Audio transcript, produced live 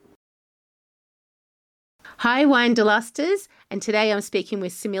Hi, wine delusters, and today I'm speaking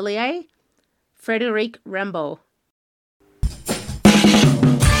with sommelier Frédéric Rambaud.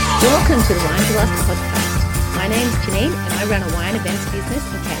 Welcome to the Wine Deluster podcast. My name's Janine and I run a wine events business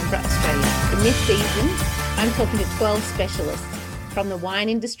in Canberra, Australia. In this season, I'm talking to 12 specialists from the wine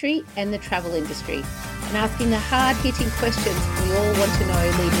industry and the travel industry and asking the hard-hitting questions we all want to know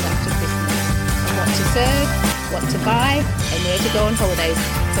leading up to Christmas. And what to serve, what to buy, and where to go on holidays.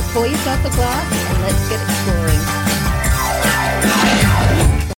 So pour yourself a glass and let's get exploring.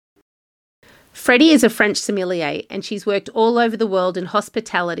 Freddie is a French sommelier and she's worked all over the world in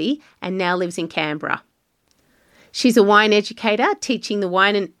hospitality and now lives in Canberra. She's a wine educator teaching the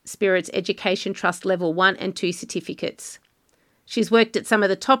Wine and Spirits Education Trust Level 1 and 2 certificates. She's worked at some of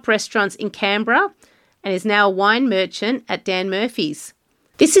the top restaurants in Canberra and is now a wine merchant at Dan Murphy's.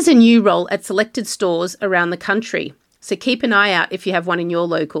 This is a new role at selected stores around the country, so keep an eye out if you have one in your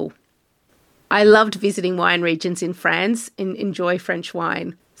local. I loved visiting wine regions in France and enjoy French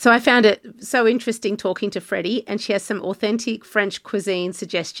wine. So I found it so interesting talking to Freddie, and she has some authentic French cuisine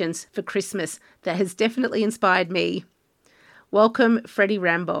suggestions for Christmas that has definitely inspired me. Welcome, Freddie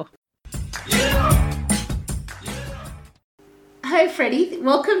Rambaud. Hi, Freddie.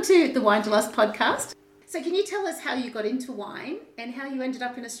 Welcome to the Wine Deluster podcast. So can you tell us how you got into wine and how you ended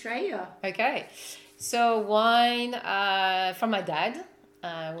up in Australia? Okay, so wine from my dad.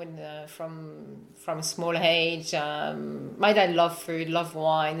 From a small age, my dad loved food, loved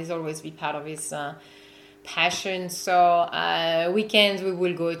wine. He's always been part of his passion. So weekends we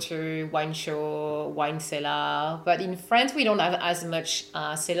will go to wine show, wine cellar. But in France we don't have as much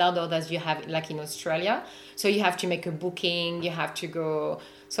cellar doors as you have like in Australia. So you have to make a booking. You have to go.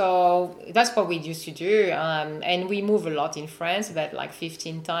 So that's what we used to do. And we move a lot in France, about like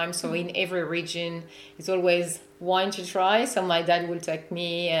 15 times. So in every region, it's always wine to try. So my dad will take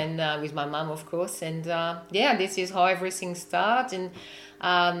me and with my mom, of course. And this is how everything starts. And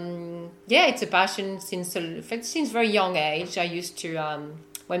it's a passion since very young age. I used to,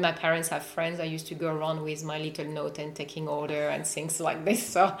 when my parents have friends, I used to go around with my little note and taking order and things like this.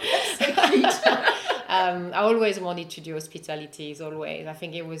 So I always wanted to do hospitality, always. I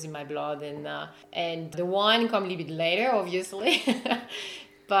think it was in my blood. And the wine come a little bit later, obviously.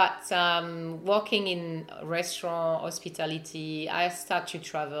 But working in restaurant, hospitality, I started to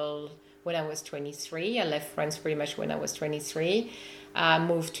travel when I was 23. I left France pretty much when I was 23. I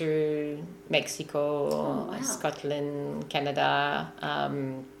moved to Mexico, Scotland, Canada,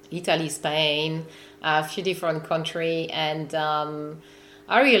 Italy, Spain, a few different countries. And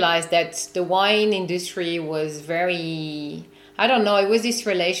I realized that the wine industry was very, it was this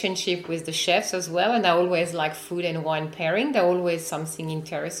relationship with the chefs as well. And I always like food and wine pairing. That always something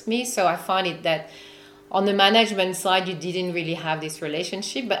interests me. So I find it that on the management side, you didn't really have this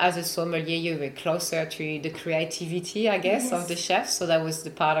relationship, but as a sommelier, you were closer to the creativity, I guess, of the chefs. So that was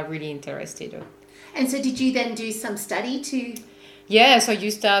the part I really interested in. And so did you then do some study to... Yeah, so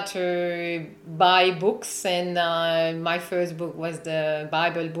you start to buy books, and my first book was the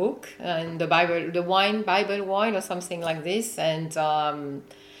Bible book, and the Bible wine or something like this. And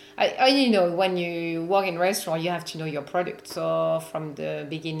when you work in restaurant, you have to know your product. So from the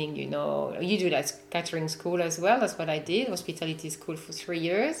beginning, you do that catering school as well. That's what I did, hospitality school for 3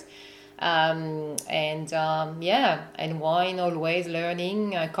 years. And wine, always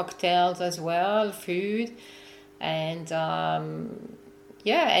learning, cocktails as well, food. And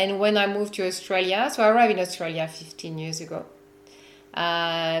and when I moved to Australia, so I arrived in Australia 15 years ago.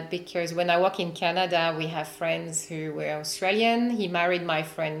 Because when I work in Canada, we have friends who were Australian. He married my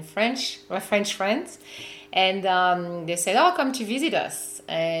French friends. And they said, come to visit us.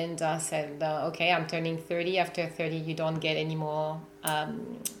 And I said, okay, I'm turning 30. After 30, you don't get any more...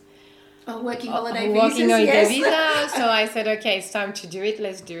 working holiday visa. So I said, okay, it's time to do it.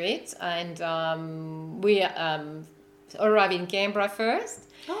 Let's do it. And we arrived in Canberra first.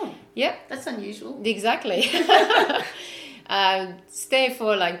 Oh, yeah, that's unusual. Exactly. Stay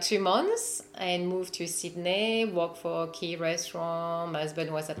for like 2 months and moved to Sydney, worked for a key restaurant. My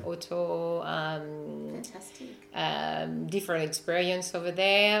husband was at Otto. Fantastic. Different experience over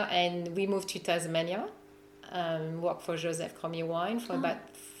there. And we moved to Tasmania, worked for Joseph Cromie Wine for about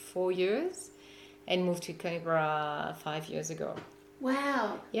 4 years, and moved to Canberra 5 years ago.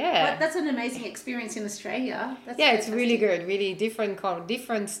 Wow. Yeah. That's an amazing experience in Australia. It's really good. Really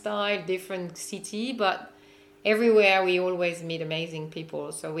different style, different city, but everywhere we always meet amazing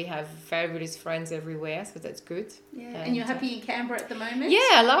people. So we have fabulous friends everywhere, so that's good. Yeah. And you're happy in Canberra at the moment?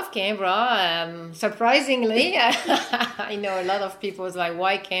 Yeah, I love Canberra. Surprisingly, I know a lot of people is like,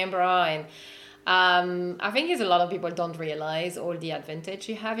 why Canberra? And I think it's a lot of people don't realize all the advantage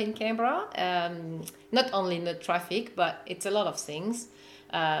you have in Canberra. Not only the traffic, but it's a lot of things.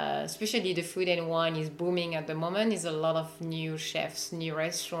 Especially the food and wine is booming at the moment. There's a lot of new chefs, new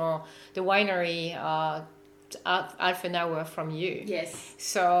restaurants. The winery half an hour from you. Yes.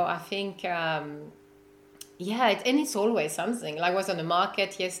 So I think, and it's always something. Like I was on the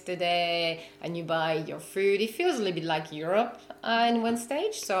market yesterday and you buy your food. It feels a little bit like Europe in one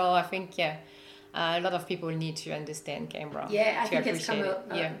stage. So I think, a lot of people need to understand Canberra. Yeah, I think it's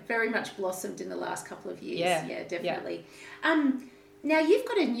very much blossomed in the last couple of years. Yeah, definitely. Yeah. Now, you've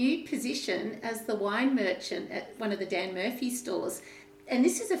got a new position as the wine merchant at one of the Dan Murphy stores. And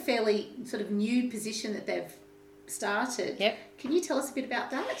this is a fairly sort of new position that they've started. Yep. Can you tell us a bit about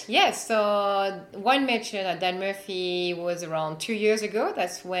that? Yes, so wine merchant at Dan Murphy was around 2 years ago.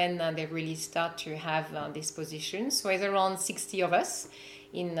 That's when they really start to have this position. So it's around 60 of us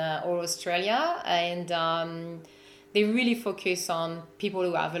in all Australia. And they really focus on people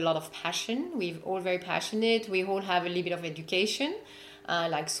who have a lot of passion. We're all very passionate. We all have a little bit of education.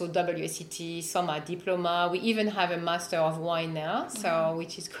 So WSET, some are diploma. We even have a Master of Wine now,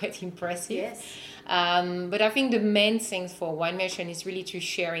 which is quite impressive. Yes. But I think the main thing for wine merchant is really to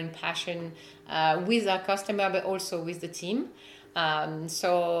sharing passion with our customer, but also with the team.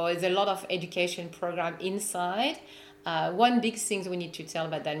 So there's a lot of education program inside. One big thing we need to tell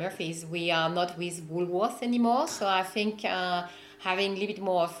about Dan Murphy is we are not with Woolworths anymore. So I think having a little bit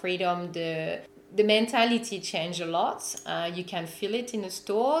more freedom, the mentality changed a lot. You can feel it in the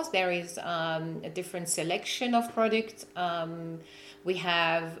stores. There is a different selection of product. We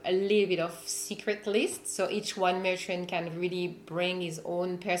have a little bit of secret list. So each one merchant can really bring his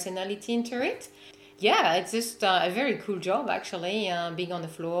own personality into it. Yeah, it's just a very cool job, actually, being on the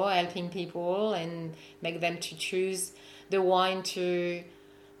floor, helping people and make them to choose the wine to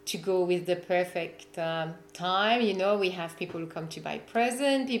go with the perfect time. You know, we have people who come to buy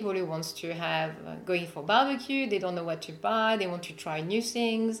present, people who wants to have going for barbecue. They don't know what to buy. They want to try new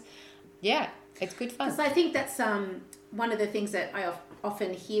things. Yeah, it's good fun. Because I think that's one of the things that I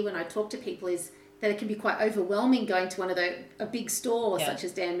often hear when I talk to people is that it can be quite overwhelming going to a big store such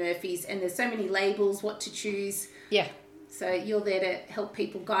as Dan Murphy's, and there's so many labels, what to choose. Yeah. So you're there to help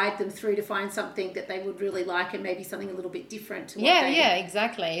people, guide them through to find something that they would really like and maybe something a little bit different to what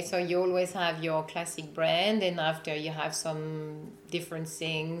exactly. So you always have your classic brand, and after you have some different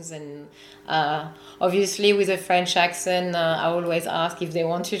things. And obviously with a French accent, I always ask if they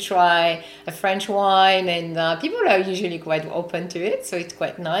want to try a French wine, and people are usually quite open to it. So it's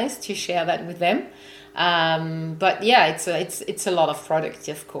quite nice to share that with them. But yeah, it's a lot of product,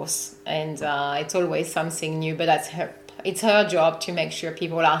 of course, and it's always something new, but it's her job to make sure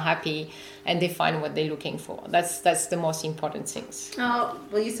people are happy and they find what they're looking for. That's the most important things. Oh,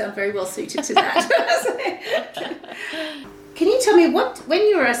 well, you sound very well suited to that. Can you tell me when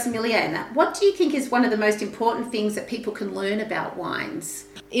you're a sommelier in that, what do you think is one of the most important things that people can learn about wines?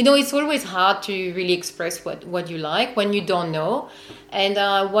 You know, it's always hard to really express what you like when you don't know. And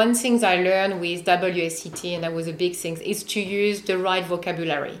one thing I learned with WSET, and that was a big thing, is to use the right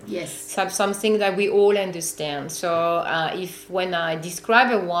vocabulary. Yes. So something that we all understand. So if when I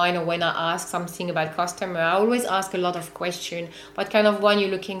describe a wine or when I ask something about customer, I always ask a lot of questions. What kind of wine you're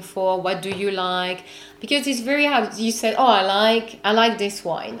looking for? What do you like? Because it's very hard. You said, oh, I like this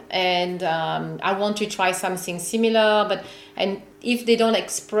wine, and I want to try something similar, and if they don't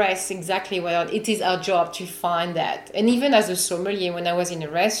express exactly what it is, our job to find that. And even as a sommelier, when I was in a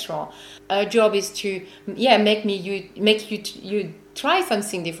restaurant, our job is to make you try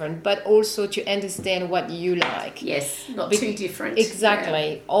something different, but also to understand what you like. Yes, not too different.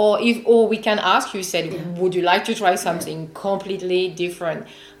 Exactly. Yeah. Or we can ask you, would you like to try something completely different?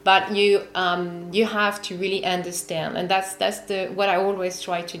 But you have to really understand, and that's what I always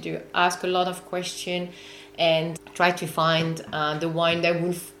try to do. Ask a lot of questions and try to find the wine that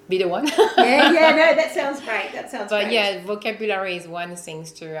will be the one. No, that sounds great. But yeah, vocabulary is one thing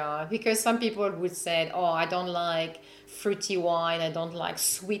to because some people would say, oh, I don't like fruity wine, I don't like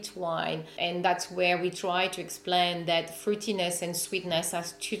sweet wine, and that's where we try to explain that fruitiness and sweetness are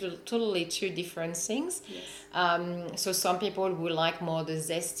totally two different things. Yes. So some people will like more the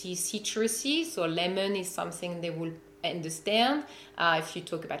zesty, citrusy, so lemon is something they will understand. If you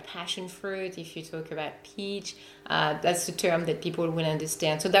talk about passion fruit, if you talk about peach, that's the term that people will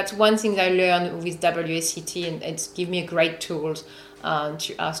understand. So that's one thing I learned with WSET, and it's given me a great tool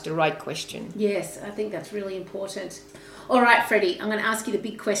to ask the right question. Yes, I think that's really important. All right, Freddie, I'm going to ask you the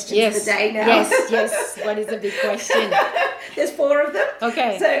big question of the day now. Yes. What is the big question? There's 4 of them.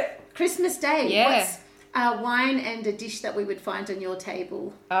 Okay. So Christmas Day. Yeah. wine and a dish that we would find on your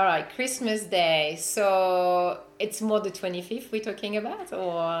table. All right, Christmas Day. So it's more the 25th we're talking about,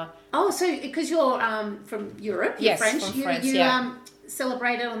 or? Oh, so because you're from Europe, you're Yes, French. from you France, you yeah.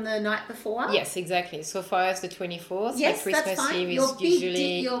 celebrate it on the night before? Yes, exactly. So far as the 24th, Yes, but Christmas that's fine. Eve Your is big,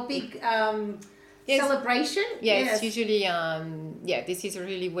 usually... your big Yes. celebration? Yeah, Yes. it's usually, this is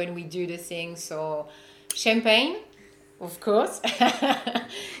really when we do the thing. So champagne, of course,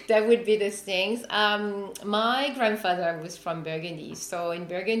 that would be the things. My grandfather was from Burgundy. So in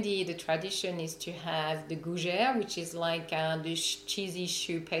Burgundy, the tradition is to have the gougère, which is like the cheesy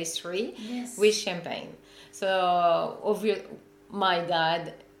choux pastry Yes. with champagne. So my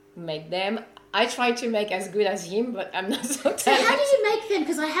dad make them. I try to make as good as him, but I'm not so talented. So how do you make them?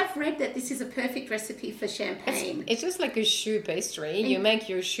 Because I have read that this is a perfect recipe for champagne. It's just like a choux pastry. You make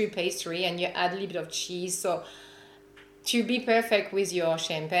your choux pastry and you add a little bit of cheese. So to be perfect with your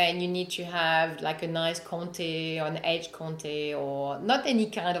champagne, you need to have like a nice Comté, an aged Comté, or not any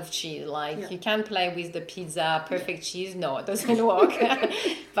kind of cheese. Like you can't play with the pizza perfect cheese. No, it doesn't work.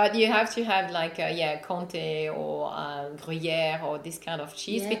 But you have to have like Comté or Gruyère or this kind of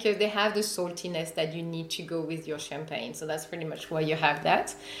cheese because they have the saltiness that you need to go with your champagne. So that's pretty much why you have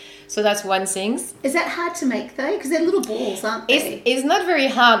that. So that's one thing. Is that hard to make though? Because they're little balls, aren't they? It's not very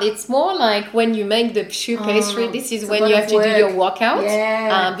hard. It's more like when you make the choux pastry, this is when you have to do your workout.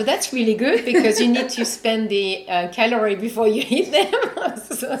 Yeah. But that's really good because you need to spend the calorie before you eat them.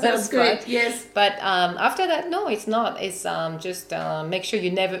 So that's good, fun. yes. But after that, no, it's not. It's just make sure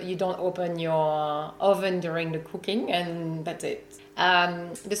you don't open your oven during the cooking, and that's it.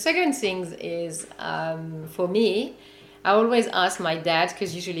 The second thing is for me, I always ask my dad,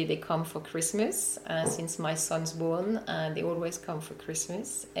 because usually they come for Christmas. Since my son's born, they always come for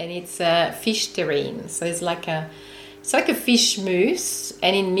Christmas, and it's fish terrine. So it's like a fish mousse,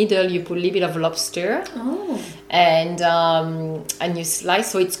 and in middle you put a little bit of lobster. Oh. And you slice.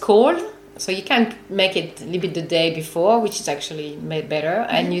 So it's cold, so you can make it a little bit the day before, which is actually made better.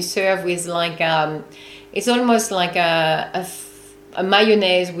 And you serve with like it's almost like a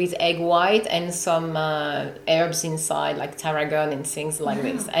mayonnaise with egg white and some herbs inside, like tarragon and things like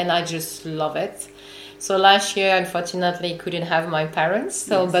this. And I just love it. So last year, unfortunately, couldn't have my parents,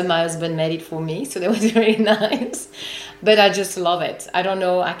 but my husband made it for me, so that was very nice. But I just love it. I don't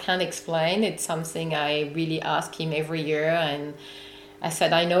know, I can't explain. It's something I really ask him every year, and I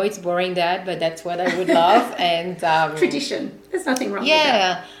said, I know it's boring, Dad, but that's what I would love. And tradition. There's nothing wrong with that.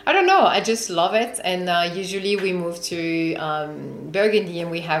 Yeah, I don't know. I just love it. And usually we move to Burgundy and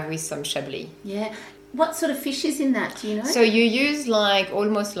we have with some Chablis. Yeah. What sort of fish is in that? Do you know? So you use like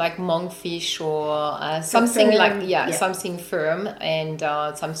almost like monkfish or something firm, something firm and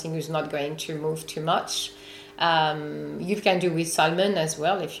something who's not going to move too much. You can do with salmon as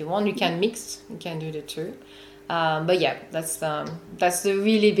well if you want. You can mix. You can do the two. But yeah, that's the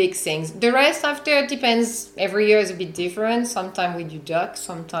really big things. The rest after depends. Every year is a bit different. Sometimes we do duck.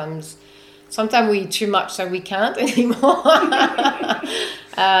 Sometimes we eat too much, so we can't anymore.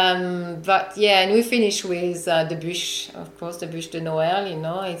 But yeah, and we finish with the bûche, of course, the bûche de Noël. You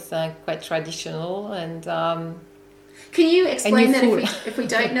know, it's quite traditional and. Can you explain that if we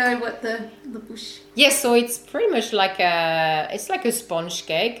don't know what the bûche? Yes, so it's pretty much like a sponge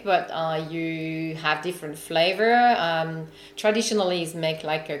cake, but you have different flavor. Traditionally, it's make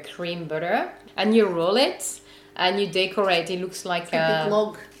like a cream butter, and you roll it, and you decorate. It looks like a big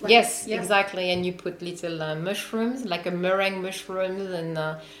log. Yes, exactly, and you put little mushrooms, like a meringue mushrooms, and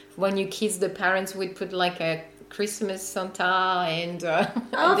when you kiss the parents, we put like a Christmas Santa and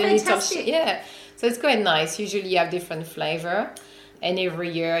fantastic! Yeah. So it's quite nice. Usually you have different flavor. And every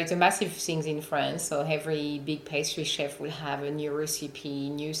year, it's a massive thing in France. So every big pastry chef will have a new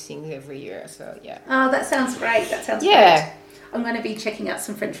recipe, new things every year. So yeah. Oh, that sounds great. Great. I'm going to be checking out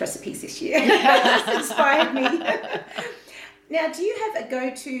some French recipes this year. That's inspired me. Now, do you have a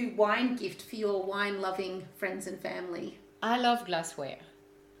go-to wine gift for your wine-loving friends and family? I love glassware.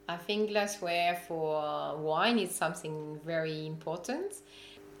 I think glassware for wine is something very important.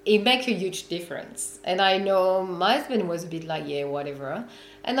 It makes a huge difference. And I know my husband was a bit like, yeah, whatever.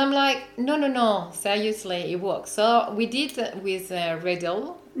 And I'm like, no, seriously, it works. So we did with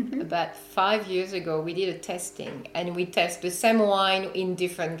Riedel about 5 years ago, we did a testing. And we test the same wine in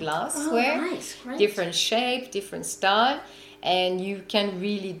different glassware, nice, great. different shape, different style. And you can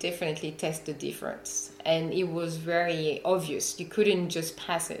really definitely test the difference. And it was very obvious. You couldn't just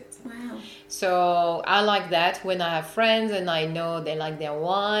pass it. Wow. So I like that when I have friends and I know they like their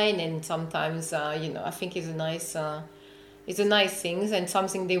wine. And sometimes, I think it's it's a nice thing and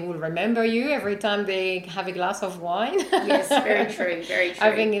something they will remember you every time they have a glass of wine. Yes, very true, very true.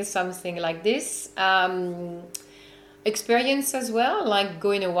 I think it's something like this. Experience as well, like go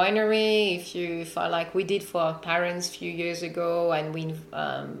in a winery if like we did for our parents a few years ago, and we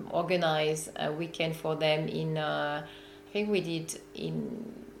organized a weekend for them in I think we did in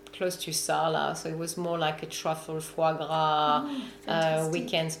close to Sala, so it was more like a truffle foie gras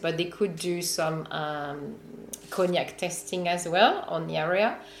weekends, but they could do some cognac testing as well on the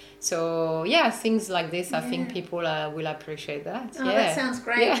area. So yeah, things like this, I think people will appreciate that. Oh, that sounds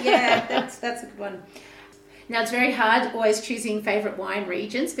great. Yeah, that's a good one. Now, it's very hard always choosing favourite wine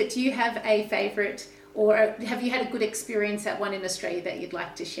regions, but do you have a favourite, or have you had a good experience at one in Australia that you'd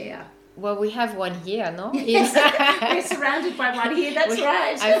like to share? Well, we have one here, no? We're surrounded by one here, that's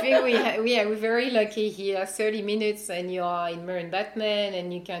right. I think we're very lucky here. 30 minutes and you are in Murraybatman,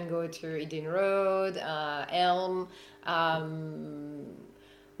 and you can go to Eden Road, Elm.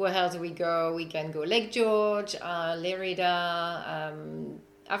 Where else do we go? We can go Lake George, Lerida.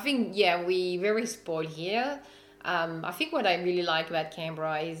 I think, we very spoiled here. I think what I really like about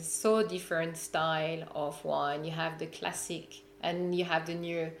Canberra is so different style of wine. You have the classic and you have the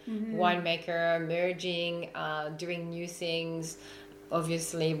new winemaker merging, doing new things.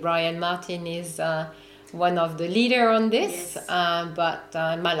 Obviously, Brian Martin is one of the leader on this, but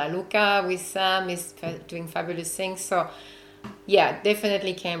Malaluka with Sam is doing fabulous things. So, yeah,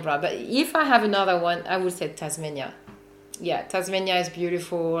 definitely Canberra. But if I have another one, I would say Tasmania. Yeah, Tasmania is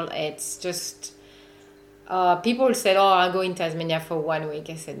beautiful. It's just, people said, I'm going to Tasmania for 1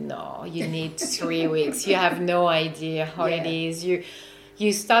 week. I said, no, you need 3 weeks. You have no idea how it is.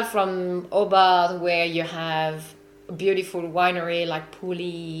 You start from Hobart, where you have a beautiful winery like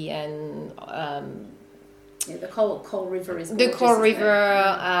Pooley and... the Coal River is gorgeous. The Coal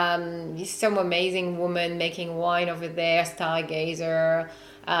River, some amazing woman making wine over there, Stargazer.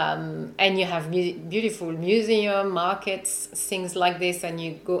 And you have beautiful museum, markets, things like this, and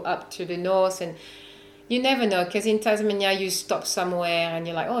you go up to the north, and you never know, because in Tasmania you stop somewhere and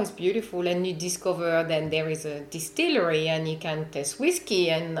you're like, oh, it's beautiful, and you discover then there is a distillery and you can taste whiskey,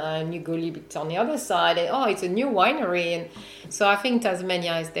 and you go a little bit on the other side and it's a new winery. And so I think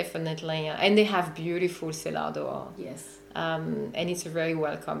Tasmania is definitely, and they have beautiful cellar door. Yes. And it's a very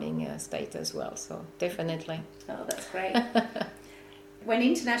welcoming state as well, so definitely. Oh, that's great. When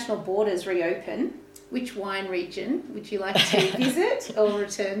international borders reopen, which wine region would you like to visit or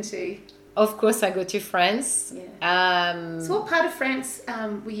return to? Of course, I go to France. Yeah. So what part of France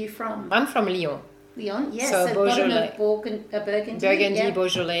were you from? I'm from Lyon. Lyon, yes. So Beaujolais. Burgundy. Burgundy,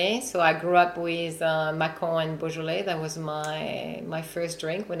 Beaujolais. So I grew up with Macon and Beaujolais. That was my first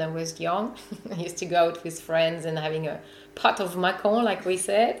drink when I was young. I used to go out with friends and having a pot of Macon, like we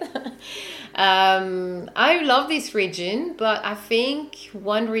said. I love this region, but I think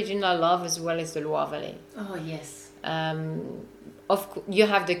one region I love as well is the Loire Valley. Oh, yes. You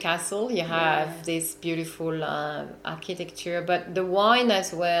have the castle, you have this beautiful architecture, but the wine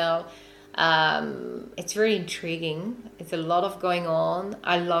as well, it's very intriguing. It's a lot of going on.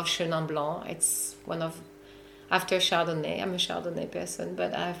 I love Chenin Blanc. It's one of, after Chardonnay, I'm a Chardonnay person,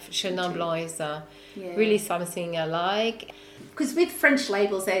 but Chenin Blanc is really something I like. Because with French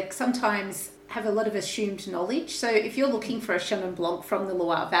labels, they sometimes have a lot of assumed knowledge. So if you're looking for a Chenin Blanc from the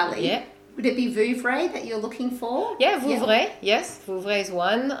Loire Valley, would it be Vouvray that you're looking for? Yeah, Vouvray, yes. Vouvray is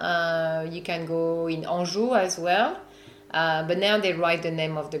one. You can go in Anjou as well. But now they write the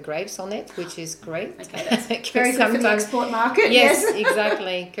name of the grapes on it, which is great. Okay, that's very good for the export market. Yes,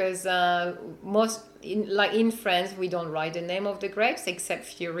 exactly. Because in France, we don't write the name of the grapes, except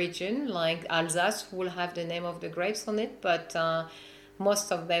few region, like Alsace will have the name of the grapes on it, but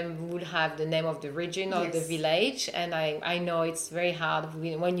most of them will have the name of the region or the village. And I know it's very hard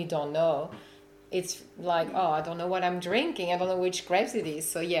when you don't know. It's like, I don't know what I'm drinking. I don't know which grapes it is.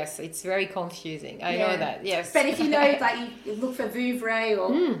 So yes, it's very confusing. I know that, yes. But if you know, like you look for Vouvray,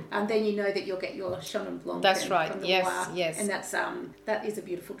 and then you know that you'll get your Chenin Blanc. That's right. From the yes, Loire. yes. And that is a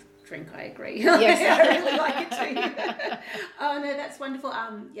beautiful drink. I agree. Yes, I really like it too. Oh no, that's wonderful.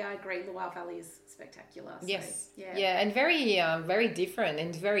 Yeah, I agree. Loire Valley is spectacular. So, yes. Yeah, and very different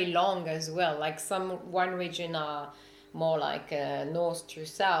and very long as well. Like one region are more like north to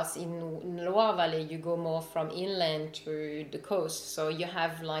south. In Loire Valley, you go more from inland to the coast. So you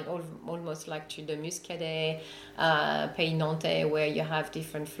have like almost like to the Muscadet, Pays Nantais, where you have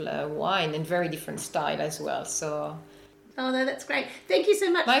different wine and very different style as well. So. Oh no, that's great. Thank you so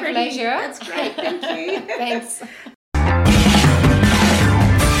much. My Freddie. pleasure. That's great. Thank you. Thanks.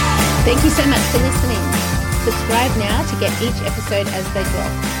 Thank you so much for listening. Subscribe now to get each episode as they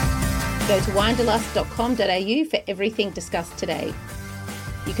drop. Go to winederlust.com.au for everything discussed today.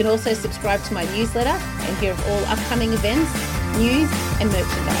 You can also subscribe to my newsletter and hear of all upcoming events, news and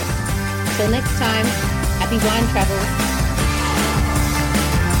merchandise. Till next time, happy wine travels.